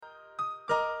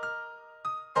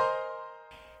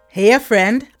Hey,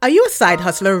 friend, are you a side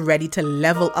hustler ready to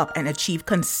level up and achieve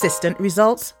consistent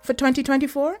results for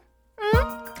 2024?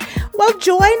 Well,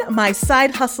 join my Side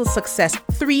Hustle Success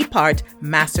 3-part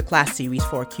masterclass series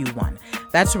for Q1.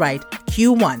 That's right,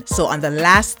 Q1. So on the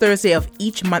last Thursday of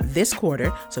each month this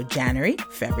quarter, so January,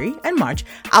 February, and March,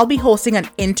 I'll be hosting an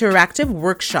interactive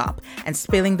workshop and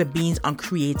spilling the beans on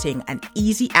creating an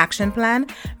easy action plan,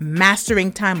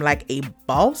 mastering time like a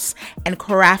boss, and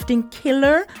crafting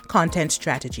killer content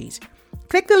strategies.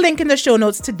 Click the link in the show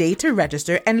notes today to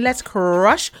register, and let's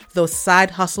crush those side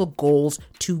hustle goals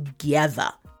together.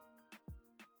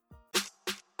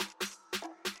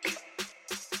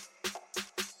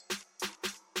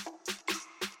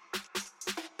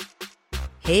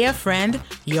 Hey, friend,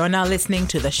 you're now listening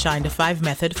to the Shine to 5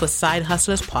 Method for Side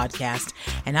Hustlers podcast,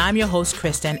 and I'm your host,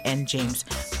 Kristen N. James.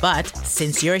 But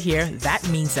since you're here, that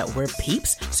means that we're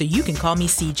peeps, so you can call me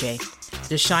CJ.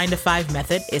 The Shine to 5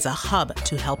 Method is a hub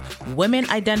to help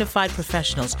women-identified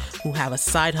professionals who have a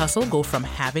side hustle go from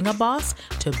having a boss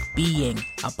to being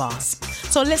a boss.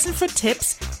 So listen for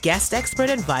tips, guest expert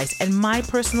advice, and my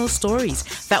personal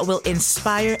stories that will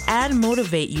inspire and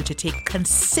motivate you to take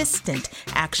consistent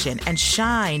action and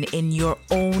shine in your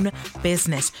own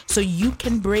business so you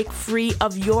can break free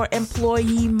of your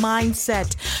employee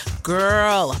mindset.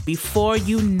 Girl, before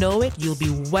you know it, you'll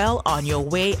be well on your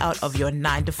way out of your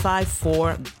 9-to-5 for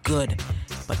good,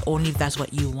 but only if that's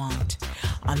what you want.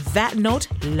 On that note,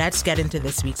 let's get into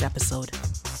this week's episode.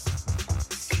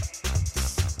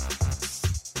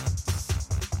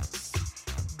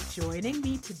 Joining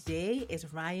me today is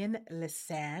Ryane,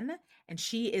 LeCesne, and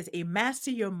she is a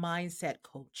Master Your Mindset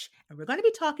coach. And we're going to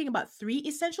be talking about 3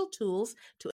 essential tools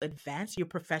to advance your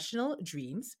professional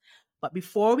dreams. But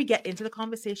before we get into the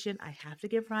conversation, I have to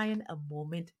give Ryane a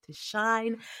moment to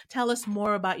shine. Tell us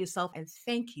more about yourself, and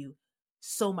thank you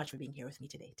so much for being here with me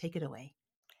today. Take it away.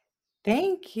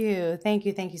 Thank you. Thank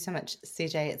you so much,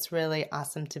 CJ. It's really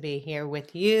awesome to be here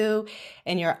with you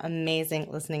and your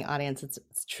amazing listening audience.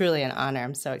 It's truly an honor.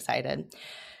 I'm so excited.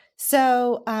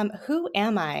 So, who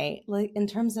am I like in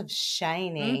terms of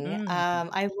shining?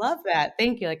 I love that.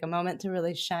 Thank you. Like a moment to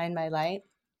really shine my light.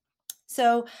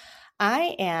 So,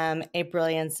 I am a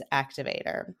brilliance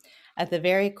activator. At the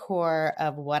very core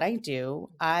of what I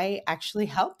do, I actually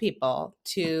help people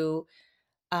to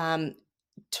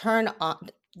turn on.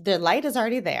 The light is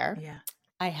already there. Yeah.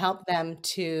 I help them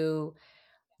to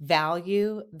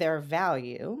value their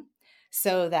value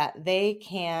so that they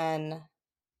can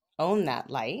own that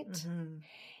light.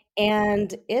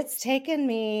 And it's taken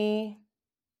me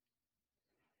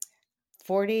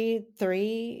 44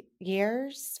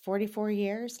 years,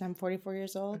 and I'm 44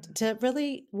 years old, to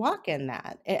really walk in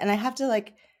that. And I have to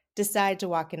decide to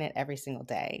walk in it every single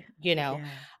day.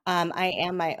 I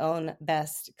am my own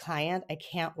best client. I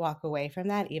can't walk away from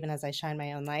that, even as I shine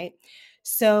my own light.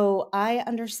 So I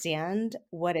understand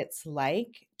what it's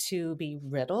like to be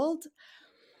riddled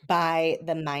by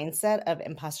the mindset of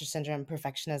imposter syndrome,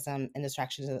 perfectionism, and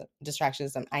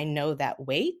distractionism. I know that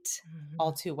weight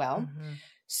all too well.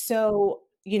 So,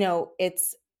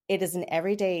 it is an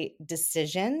everyday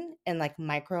decision in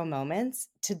micro moments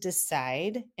to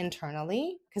decide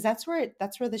internally, because that's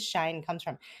where the shine comes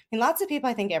from. I mean, lots of people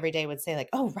I think every day would say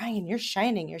oh, Ryane, you're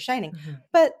shining.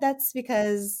 But that's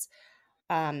because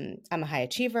I'm a high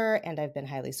achiever and I've been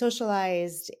highly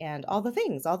socialized and all the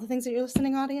things that your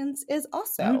listening audience is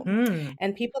also.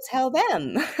 And people tell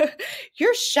them,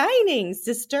 you're shining,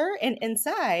 sister. And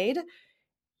inside,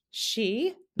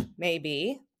 she may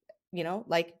be,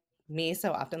 like me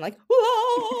so often,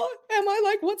 oh, am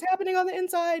I what's happening on the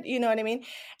inside? You know what I mean?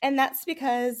 And that's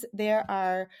because there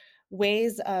are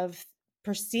ways of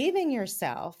perceiving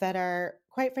yourself that are,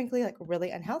 quite frankly,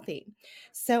 really unhealthy.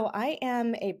 So I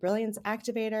am a brilliance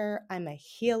activator. I'm a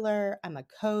healer. I'm a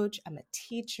coach. I'm a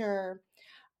teacher.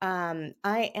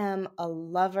 I am a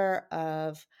lover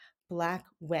of Black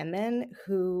women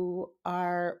who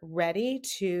are ready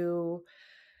to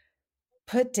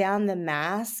put down the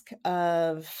mask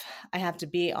of I have to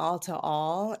be all to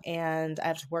all and I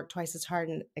have to work twice as hard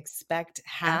and expect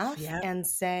half, and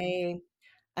say,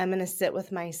 I'm going to sit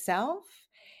with myself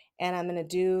and I'm going to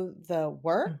do the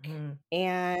work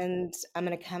and I'm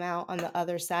going to come out on the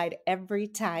other side every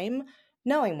time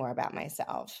knowing more about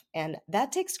myself. And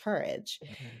that takes courage.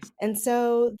 And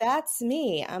so that's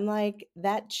me. I'm like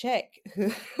that chick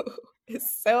who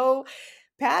is so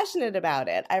passionate about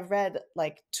it. I've read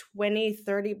 20,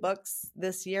 30 books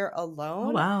this year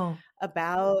alone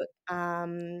about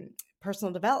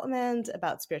personal development,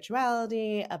 about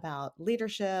spirituality, about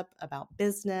leadership, about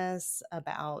business,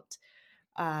 about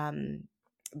the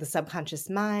subconscious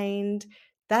mind.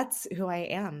 that's who I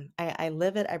am. I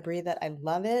live it. I breathe it. I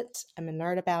love it. I'm a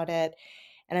nerd about it.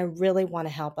 And I really want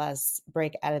to help us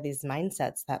break out of these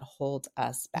mindsets that hold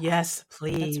us back. Yes, That's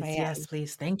who please. I Yes, am.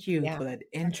 please. Thank you Yeah, for that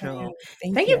that's who I am. intro.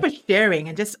 Thank Thank you you. for sharing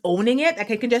and just owning it. Like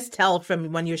I can just tell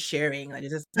from when you're sharing. Like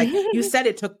it's just like you said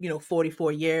it took,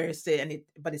 44 years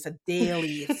but it's a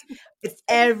daily, it's But it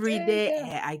every did. day.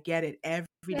 Yeah, I get it. Every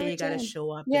yeah, day you it gotta did.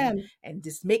 show up Yeah, and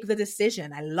just make the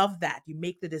decision. I love that. You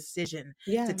make the decision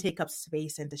to yeah. take up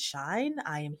space and to shine.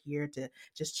 I am here to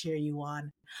just cheer you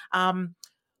on. Um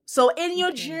so in your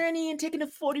Thank you. journey and taking the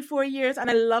 44 years, and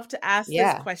I love to ask this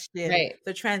Yeah, question, right.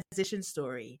 the transition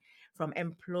story from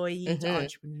employee to Hmm.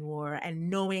 entrepreneur, and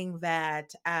knowing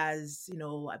that as,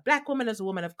 a Black woman, as a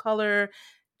woman of color, it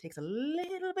takes a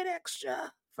little bit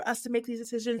extra for us to make these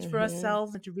decisions for Hmm.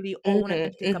 ourselves and to really own it Hmm.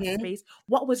 and take up Hmm. space.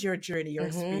 What was your journey, your Hmm.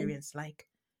 experience like?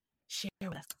 Share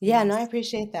with us, Yeah, no, I please.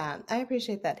 appreciate that. I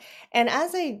appreciate that. And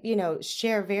as I,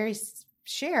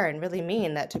 share and really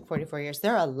mean that took 44 years,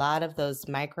 there are a lot of those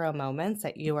micro moments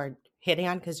that you are hitting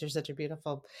on because you're such a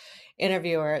beautiful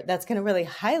interviewer that's going to really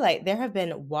highlight. There have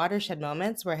been watershed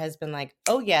moments where it has been like,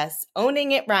 oh yes,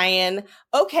 owning it, Ryane.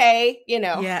 Okay,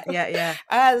 Yeah, yeah, yeah.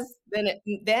 as then it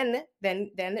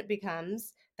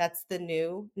becomes that's the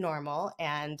new normal,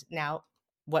 and now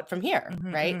what from here,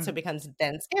 Hmm, right? So hmm. it becomes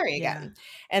then scary Yeah. again,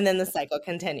 and then the cycle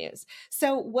continues.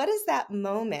 So what is that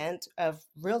moment of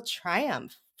real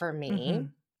triumph for me Hmm.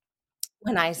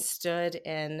 when I stood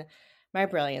in my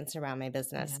brilliance around my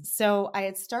business? Yeah. So I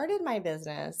had started my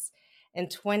business in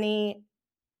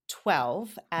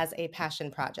 2012 as a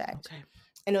passion project. Okay.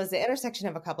 And it was the intersection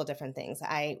of a couple different things.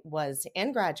 I was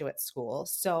in graduate school,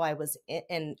 so I was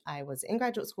in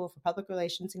graduate school for public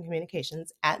relations and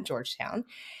communications at Georgetown,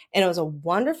 and it was a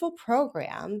wonderful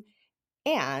program.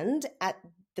 And at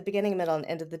the beginning, middle, and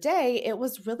end of the day, it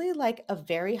was really like a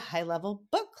very high level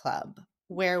book club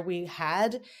where we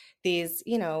had these,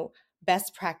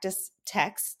 best practice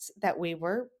texts that we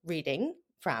were reading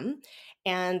from.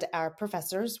 And our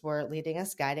professors were leading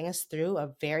us, guiding us through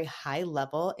a very high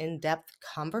level, in depth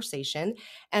conversation.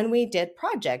 And we did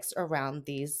projects around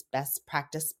these best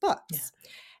practice Yeah. books.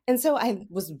 And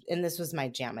this was my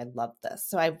jam. I loved this.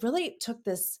 So I really took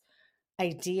this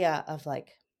idea of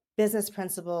like business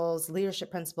principles,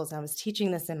 leadership principles. And I was teaching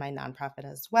this in my nonprofit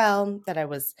as well, that I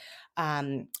was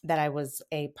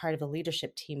a part of the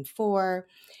leadership team for.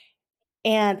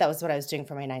 And that was what I was doing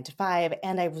for my 9 to 5.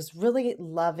 And I was really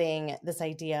loving this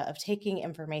idea of taking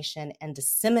information and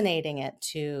disseminating it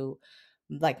to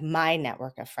like my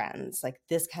network of friends, like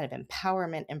this kind of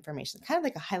empowerment information, kind of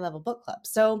like a high level book club.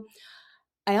 So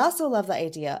I also love the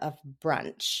idea of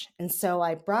brunch. And so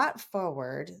I brought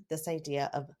forward this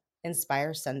idea of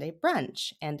Inspire Sunday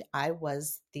Brunch. And I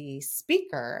was the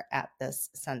speaker at this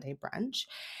Sunday brunch.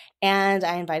 And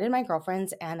I invited my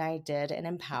girlfriends and I did an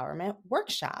empowerment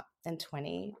workshop in Yeah.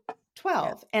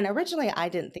 2012. And originally, I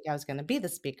didn't think I was going to be the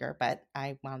speaker, but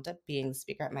I wound up being the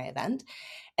speaker at my event.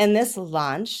 And this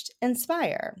launched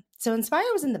Inspire. So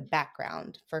Inspire was in the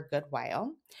background for a good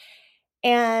while.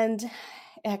 And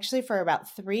actually for about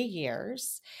 3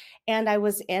 years. And I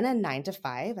was in a 9 to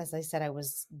 5. As I said, I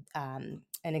was an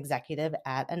executive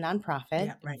at a nonprofit,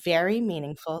 Yeah. Right. very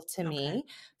meaningful to Okay. me,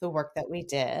 the work that we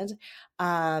did.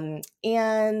 And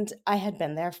I had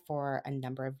been there for a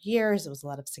number of years. It was a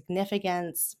lot of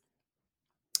significance.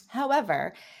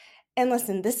 However, and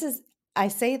listen, I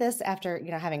say this after,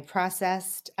 having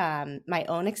processed my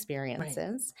own Right.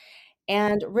 experiences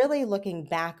and really looking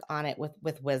back on it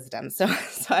with wisdom. So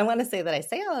so I want to say that I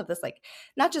say all of this like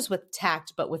not just with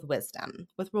tact but with wisdom,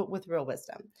 with real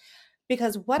wisdom.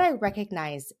 Because what I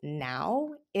recognize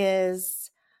now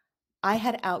is I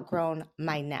had outgrown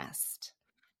my nest.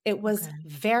 It was Okay.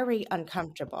 very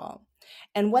uncomfortable.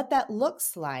 And what that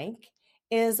looks like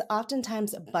is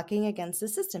oftentimes bucking against the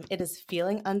system. It is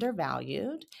feeling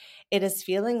undervalued. It is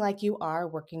feeling like you are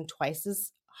working twice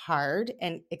as hard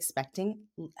and expecting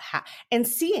and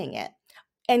seeing it,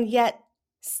 and yet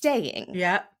staying.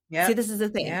 Yeah. See, Yeah. this is the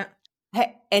thing. Yeah.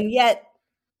 And yet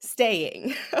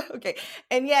staying. Okay.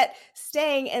 And yet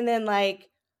staying and then like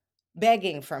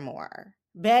begging for more,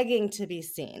 begging to be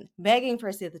seen, begging for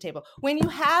a seat at the table. When you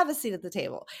have a seat at the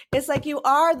table, it's like you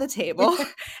are the table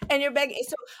and you're begging.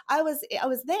 So I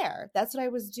was there. That's what I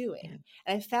was Yeah. doing.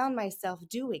 And I found myself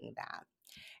doing that.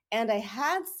 And I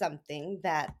had something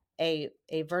that a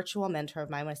virtual mentor of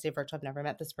mine, when I say virtual, I've never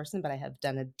met this person, but I have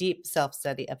done a deep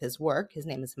self-study of his work. His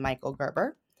name is Michael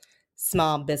Gerber,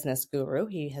 small business guru.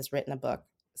 He has written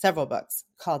several books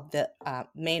called the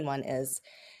main one is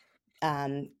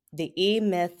The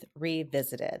E-Myth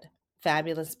Revisited,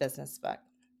 fabulous business book.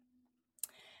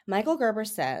 Michael Gerber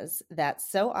says that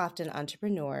so often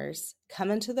entrepreneurs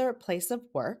come into their place of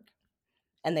work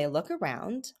and they look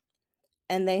around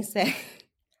and they say,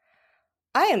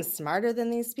 I am smarter than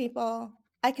these people.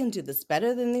 I can do this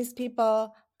better than these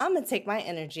people. I'm going to take my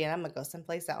energy and I'm going to go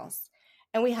someplace else.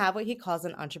 And we have what he calls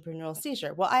an entrepreneurial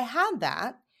seizure. Well, I had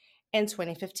that in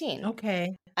 2015.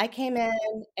 Okay. I came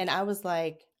in and I was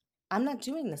like, I'm not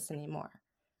doing this anymore.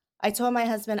 I told my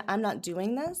husband, I'm not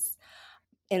doing this.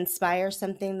 Inspire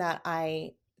something that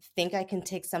I think I can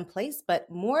take someplace, but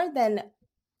more than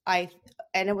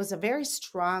and it was a very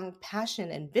strong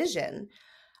passion and vision.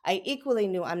 I equally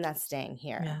knew I'm not staying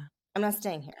here. Yeah. I'm not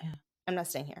staying here. Yeah. I'm not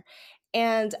staying here.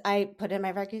 And I put in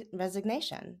my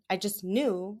resignation. I just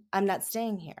knew I'm not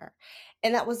staying here.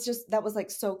 And that was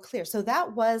like so clear. So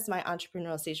that was my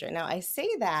entrepreneurial seizure. Now I say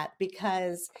that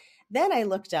because then I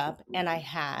looked up and I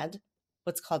had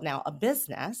what's called now a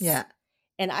business. Yeah.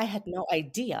 And I had no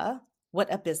idea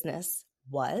what a business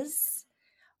was,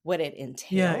 what it Yeah.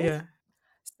 entailed. Yeah.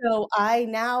 So I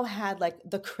now had like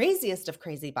the craziest of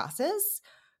crazy bosses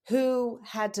who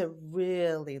had to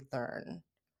really learn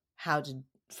how to,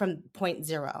 from point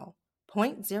zero,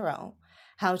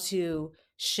 how to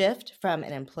shift from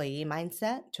an employee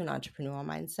mindset to an entrepreneurial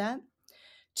mindset,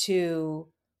 to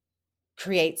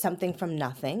create something from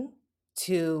nothing,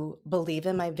 to believe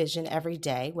in my vision every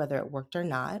day, whether it worked or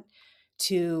not,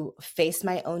 to face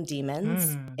my own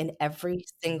demons in every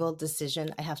single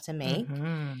decision I have to make.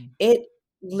 It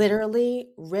literally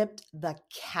ripped the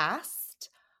cast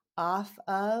off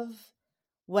of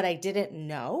what I didn't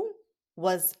know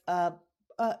was I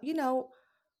don't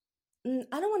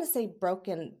want to say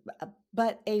broken,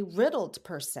 but a riddled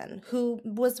person who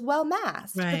was well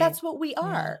masked. But Right. that's what we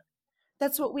are. Yeah.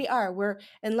 That's what we are.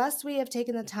 Unless we have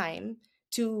taken the time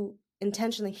to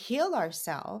intentionally heal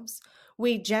ourselves,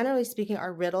 we generally speaking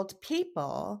are riddled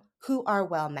people who are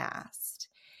well masked.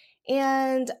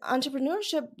 And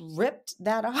entrepreneurship ripped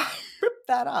that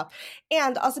off.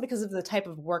 And also because of the type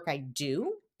of work I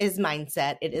do is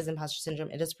mindset, it is imposter syndrome,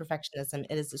 it is perfectionism,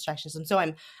 it is distractionism. So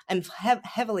I'm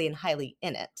heavily and highly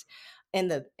in it,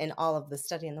 in all of the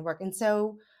study and the work. And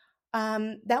so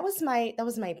that was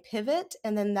my pivot.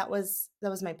 And then that was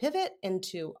my pivot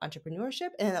into entrepreneurship.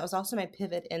 And that was also my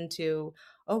pivot into,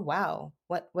 oh wow,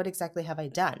 what exactly have I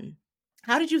done?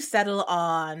 How did you settle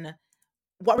on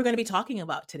what we're going to be talking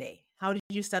about today? How did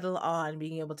you settle on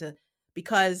being able to,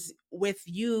 because with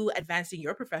you advancing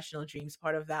your professional dreams,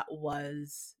 part of that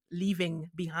was leaving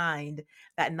behind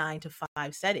that 9 to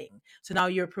 5 setting. So now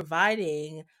you're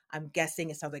providing, I'm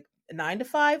guessing it sounds like 9 to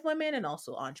 5 women and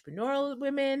also entrepreneurial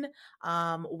women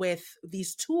with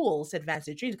these tools to advance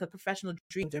their dreams, because professional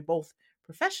dreams are both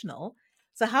professional.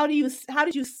 So how did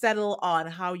you settle on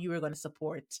how you were going to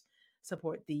support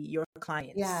your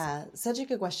clients? Yeah, such a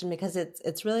good question, because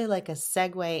it's really like a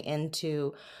segue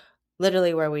into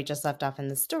literally where we just left off in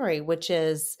the story, which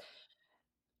is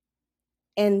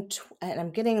and I'm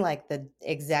getting like the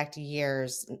exact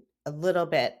years a little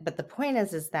bit, but the point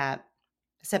is that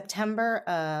September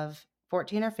of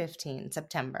 14 or 15,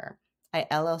 September, I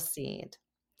LLC'd.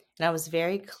 And I was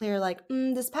very clear, like,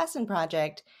 this passion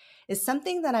project is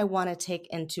something that I want to take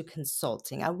into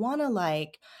consulting. I want to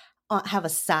like have a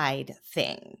side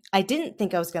thing. I didn't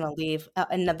think I was going to leave.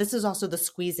 And now this is also the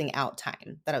squeezing out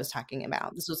time that I was talking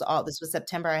about. This was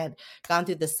September. I had gone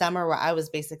through the summer where I was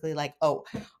basically like, oh,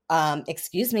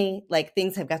 excuse me, like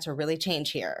things have got to really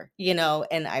change here, and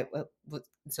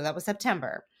so that was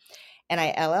September. And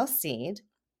I LLC'd,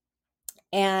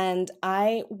 and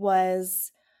I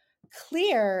was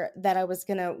clear that I was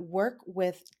going to work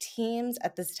with teams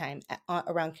at this time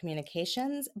around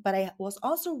communications, but I was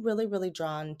also really, really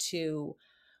drawn to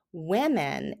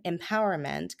women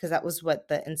empowerment, because that was what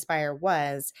the Inspire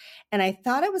was. And I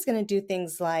thought I was going to do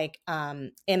things like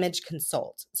image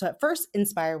consult. So at first,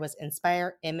 Inspire was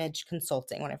Inspire Image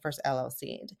Consulting when I first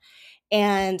LLC'd.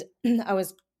 And I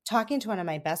was talking to one of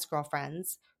my best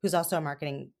girlfriends, who's also a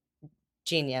marketing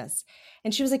genius.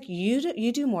 And she was like,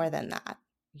 you do more than that.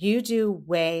 You do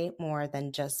way more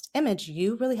than just image.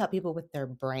 You really help people with their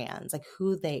brands, like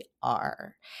who they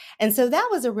are. And so that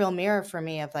was a real mirror for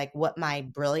me of like what my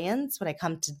brilliance, what I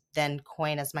come to then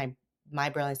coin as my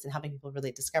brilliance, and helping people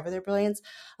really discover their brilliance,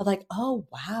 of like, oh,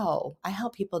 wow, I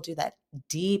help people do that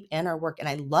deep inner work. And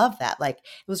I love that. Like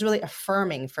it was really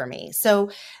affirming for me. So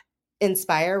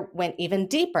Inspire went even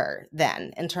deeper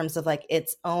then in terms of like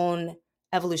its own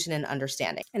evolution and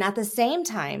understanding. And at the same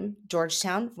time,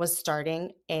 Georgetown was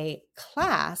starting a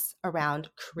class around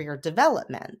career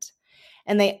development.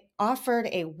 And they offered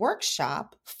a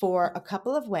workshop for a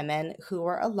couple of women who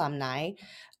were alumni,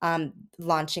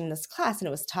 launching this class. And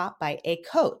it was taught by a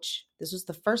coach. This was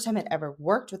the first time I'd ever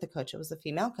worked with a coach. It was a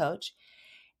female coach.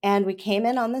 And we came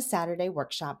in on the Saturday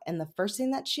workshop. And the first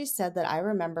thing that she said that I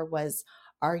remember was,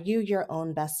 "Are you your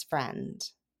own best friend?"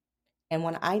 And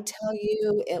when I tell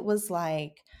you, it was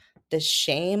like the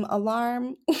shame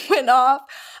alarm went off.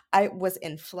 I was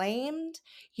inflamed,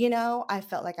 I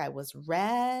felt like I was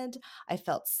red. I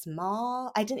felt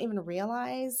small. I didn't even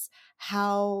realize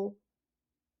how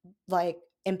like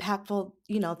impactful,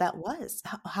 that was,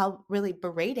 how really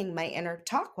berating my inner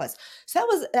talk was. So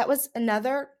that was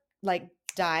another like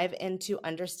dive into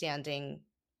understanding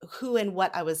who and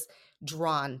what I was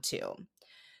drawn to.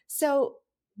 So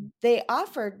they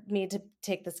offered me to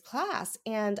take this class,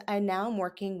 and I now am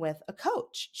working with a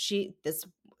coach.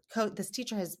 This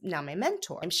teacher is now my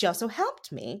mentor, and she also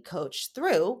helped me coach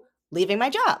through leaving my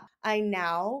job. I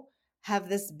now have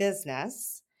this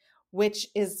business, which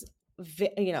is,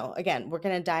 again, we're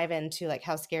going to dive into like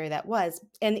how scary that was,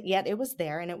 and yet it was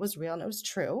there, and it was real, and it was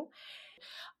true.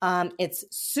 It's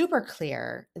super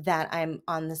clear that I'm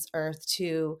on this earth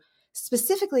to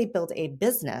specifically build a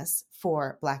business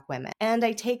for Black women. And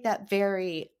I take that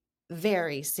very,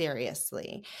 very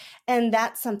seriously. And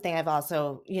that's something I've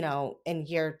also, in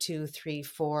year 2, 3,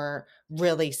 4,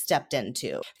 really stepped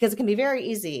into, because it can be very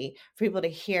easy for people to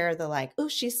hear the like, "Oh,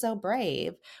 she's so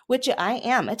brave," which I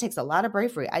am. It takes a lot of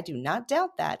bravery. I do not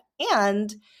doubt that.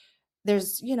 And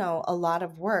there's, a lot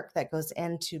of work that goes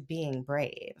into being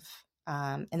brave.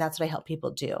 And that's what I help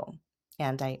people do.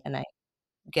 And I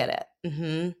get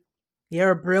it.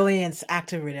 You're a brilliance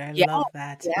activator. I Yeah. love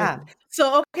that. Yeah.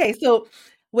 So okay, so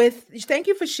with thank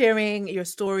you for sharing your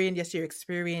story and just your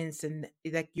experience and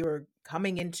like you're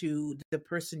coming into the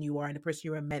person you are and the person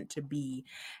you were meant to be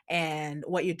and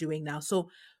what you're doing now. So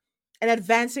and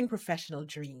advancing professional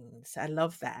dreams. I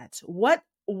love that. How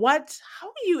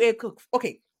do you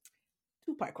okay,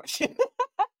 two-part question.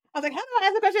 I was like, how do I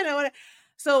ask the question?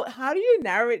 So how do you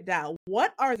narrow it down?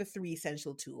 What are the three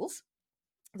essential tools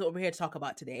that we're here to talk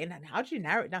about today? And how do you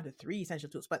narrow it down to three essential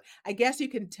tools? But I guess you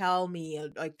can tell me,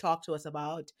 like, talk to us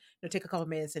about, take a couple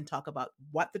minutes and talk about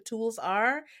what the tools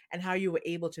are and how you were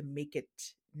able to make it,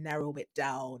 narrow it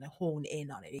down, and hone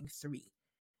in on it in three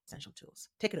essential tools.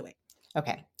 Take it away.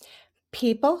 Okay.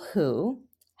 People who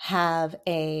have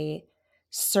a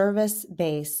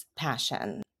service-based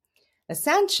passion.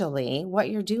 Essentially, what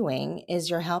you're doing is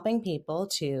you're helping people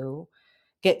to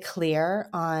get clear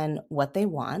on what they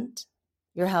want.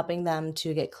 You're helping them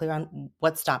to get clear on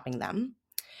what's stopping them.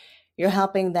 You're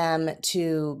helping them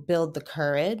to build the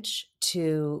courage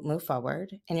to move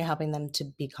forward, and you're helping them to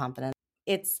be confident.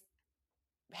 It's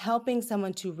helping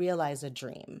someone to realize a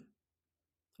dream,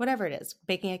 whatever it is,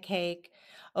 baking a cake.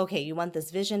 Okay, you want this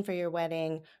vision for your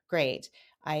wedding. Great.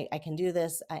 I can do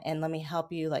this. And let me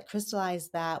help you like crystallize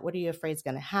that. What are you afraid is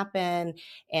going to happen?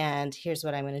 And here's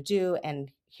what I'm going to do. And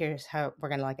here's how we're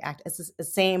going to like act. It's the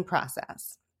same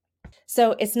process.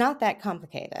 So it's not that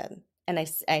complicated. And I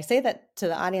say that to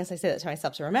the audience. I say that to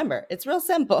myself to remember. It's real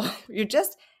simple. You're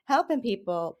just helping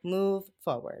people move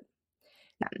forward.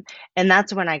 And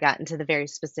that's when I got into the very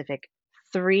specific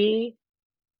 3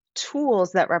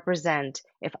 tools that represent,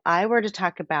 if I were to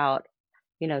talk about,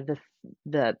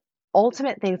 the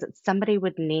ultimate things that somebody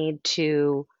would need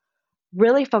to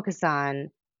really focus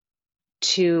on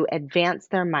to advance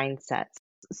their mindsets.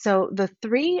 So the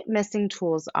 3 missing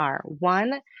tools are: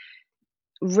 1,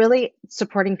 really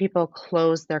supporting people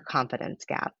close their confidence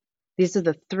gap. These are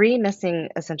the 3 missing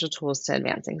essential tools to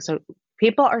advancing. So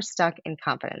people are stuck in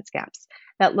confidence gaps.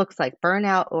 That looks like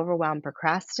burnout, overwhelm,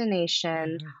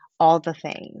 procrastination, all the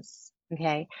things.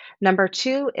 Okay. Number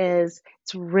 2 is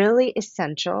it's really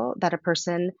essential that a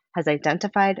person has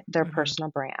identified their personal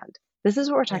brand. This is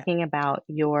what we're talking about,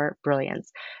 your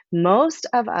brilliance. Most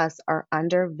of us are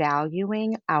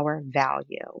undervaluing our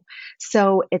value.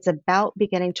 So it's about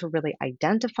beginning to really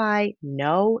identify,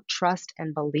 know, trust,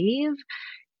 and believe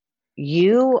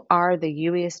you are the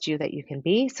youest you that you can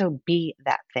be. So be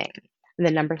that thing. And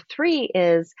then number 3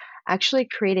 is actually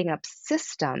creating up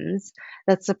systems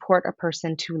that support a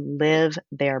person to live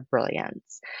their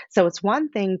brilliance. So it's one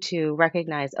thing to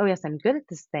recognize, oh, yes, I'm good at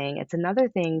this thing. It's another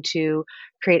thing to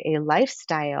create a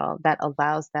lifestyle that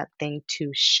allows that thing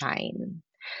to shine.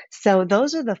 So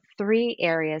those are the 3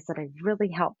 areas that I really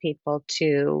help people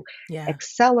to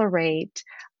accelerate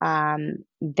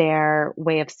their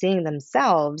way of seeing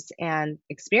themselves and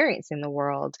experiencing the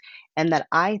world, and that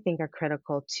I think are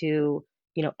critical to,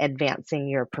 advancing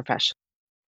your profession.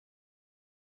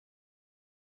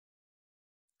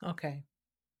 Okay.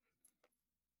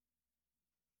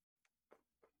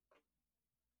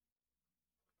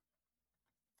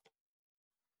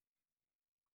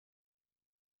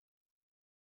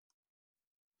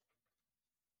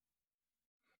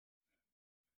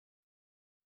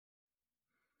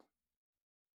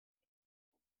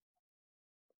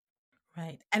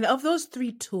 Right. And of those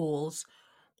three tools,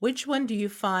 which one do you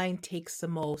find takes the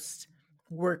most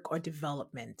work or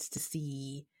development to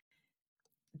see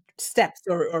steps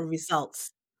or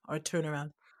results or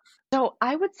turnaround? So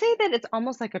I would say that it's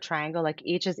almost like a triangle, like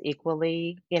each is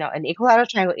equally, an equilateral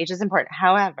triangle, each is important.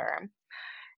 However,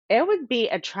 it would be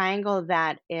a triangle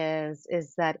that is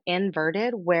that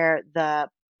inverted where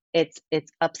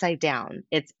it's upside down.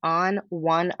 It's on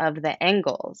one of the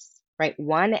angles, right?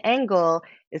 One angle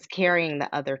is carrying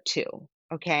the other two,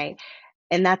 okay?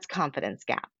 And that's confidence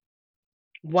gap.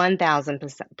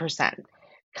 1000%.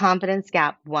 Confidence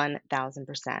gap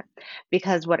 1000%.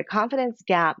 Because what a confidence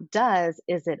gap does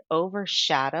is it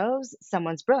overshadows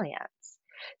someone's brilliance.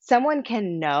 Someone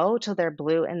can know till they're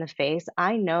blue in the face,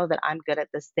 I know that I'm good at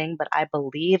this thing, but I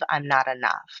believe I'm not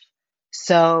enough.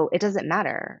 So it doesn't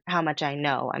matter how much I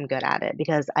know I'm good at it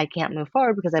because I can't move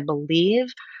forward because I believe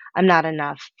I'm not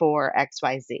enough for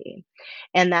XYZ.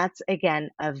 And that's again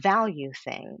a value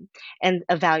thing. And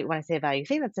a value, when I say a value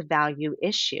thing, that's a value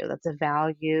issue. That's a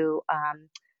value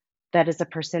that is a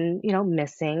person,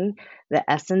 missing the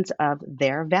essence of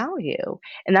their value.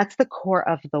 And that's the core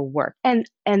of the work. And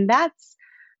that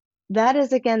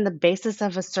is again the basis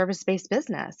of a service-based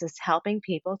business is helping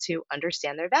people to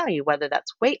understand their value, whether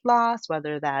that's weight loss,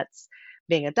 whether that's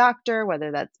being a doctor,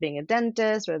 whether that's being a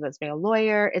dentist, whether that's being a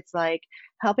lawyer. It's like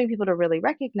helping people to really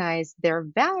recognize their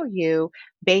value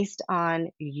based on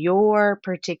your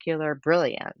particular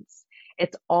brilliance.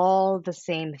 It's all the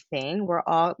same thing. We're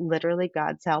all literally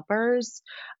God's helpers.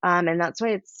 And that's why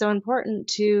it's so important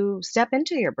to step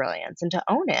into your brilliance and to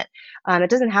own it. It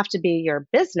doesn't have to be your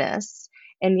business,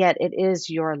 and yet it is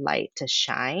your light to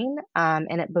shine,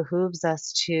 and it behooves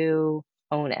us to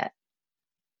own it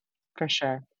for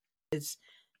sure. Is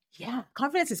yeah,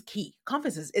 confidence is key.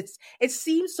 Confidence is it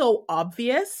seems so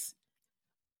obvious,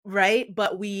 right?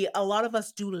 But we a lot of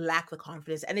us do lack the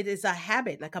confidence, and it is a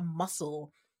habit, like a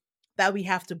muscle that we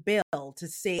have to build to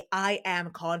say, I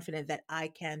am confident that I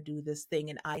can do this thing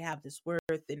and I have this worth.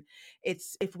 And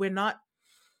it's if we're not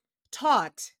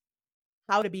taught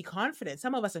how to be confident,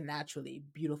 some of us are naturally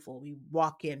beautiful. We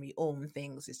walk in, we own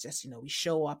things. It's just, we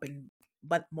show up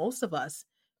but most of us,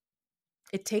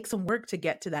 it takes some work to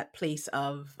get to that place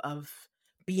of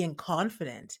being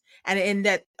confident, and in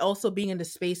that also being in the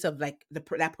space of like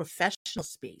that professional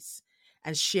space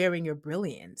and sharing your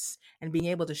brilliance and being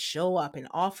able to show up and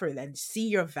offer it and see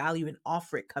your value and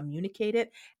offer it, communicate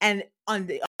it. And on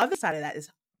the other side of that is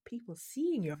people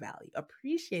seeing your value,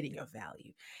 appreciating your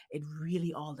value. It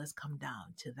really all does come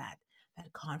down to that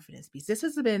confidence piece. This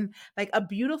has been like a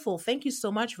beautiful, thank you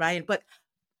so much, Ryane, but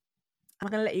I'm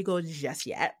not gonna let you go just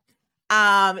yet.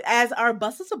 As our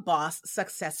Bus is a Boss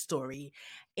success story,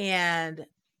 and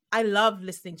I love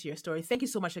listening to your story. Thank you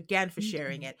so much again for Thank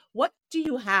sharing you. it. What do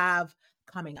you have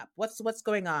coming up? What's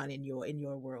going on in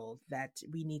your world that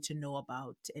we need to know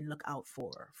about and look out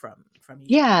for from you?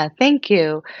 Yeah, thank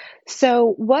you.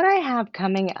 So, what I have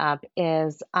coming up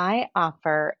is I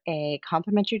offer a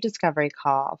complimentary discovery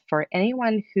call for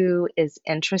anyone who is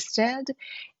interested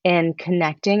in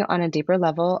connecting on a deeper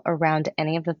level around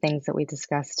any of the things that we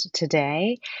discussed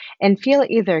today and feel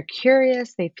either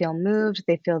curious, they feel moved,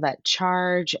 they feel that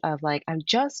charge of like, I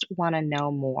just want to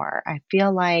know more. I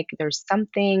feel like there's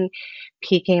something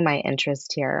piquing my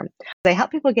interest here. They help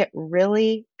people get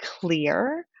really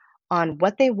clear on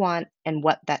what they want and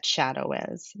what that shadow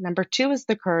is. Number two is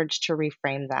the courage to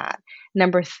reframe that.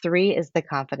 Number three is the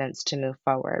confidence to move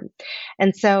forward.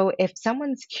 And so, if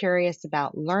someone's curious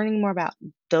about learning more about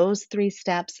those three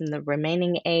steps and the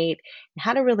remaining eight, and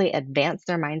how to really advance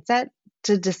their mindset,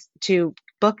 to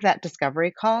book that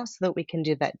discovery call so that we can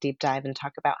do that deep dive and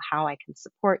talk about how I can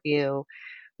support you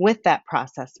with that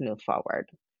process move forward.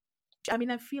 I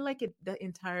mean, I feel like the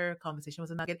entire conversation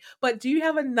was a nugget, but do you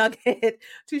have a nugget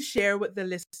to share with the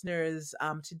listeners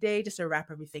today, just to wrap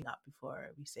everything up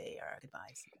before we say our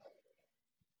goodbyes?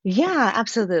 Yeah,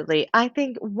 absolutely. I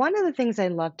think one of the things I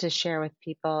love to share with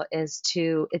people is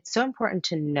it's so important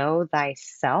to know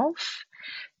thyself,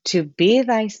 to be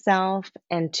thyself,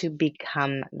 and to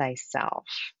become thyself.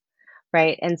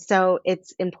 Right. And so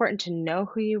it's important to know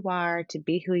who you are, to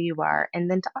be who you are, and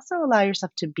then to also allow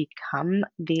yourself to become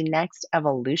the next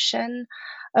evolution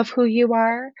of who you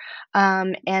are,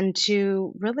 and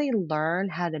to really learn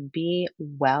how to be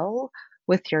well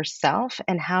with yourself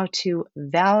and how to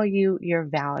value your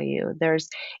value.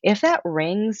 If that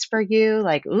rings for you,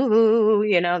 like, ooh,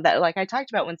 that like I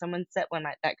talked about when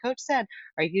that coach said,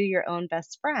 are you your own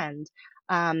best friend?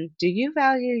 Do you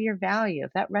value your value?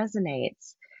 If that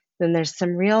resonates, then there's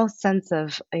some real sense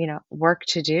of, work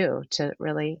to do to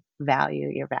really value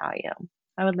your value.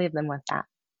 I would leave them with that.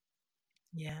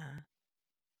 Yeah.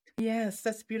 Yes,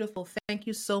 that's beautiful. Thank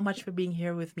you so much for being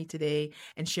here with me today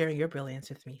and sharing your brilliance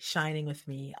with me, shining with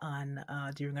me on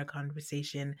during our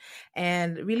conversation,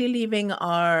 and really leaving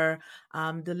our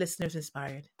the listeners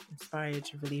inspired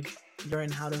to really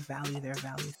learn how to value their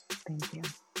values. Thank you.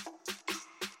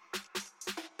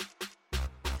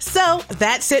 So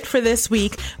that's it for this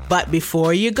week. But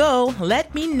before you go,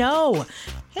 let me know.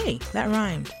 Hey, that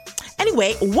rhymed.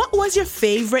 Anyway, what was your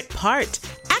favorite part?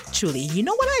 Actually, you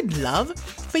know what I'd love?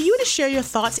 For you to share your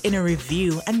thoughts in a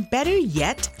review, and better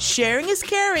yet, sharing is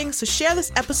caring, so share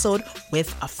this episode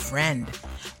with a friend.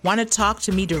 Want to talk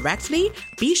to me directly?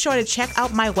 Be sure to check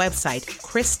out my website,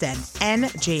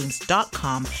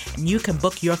 KristenNJames.com, and you can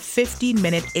book your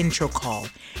 15-minute intro call.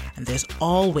 And there's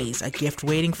always a gift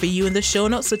waiting for you in the show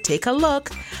notes, so take a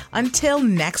look. Until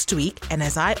next week, and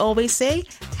as I always say,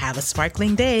 have a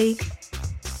sparkling day.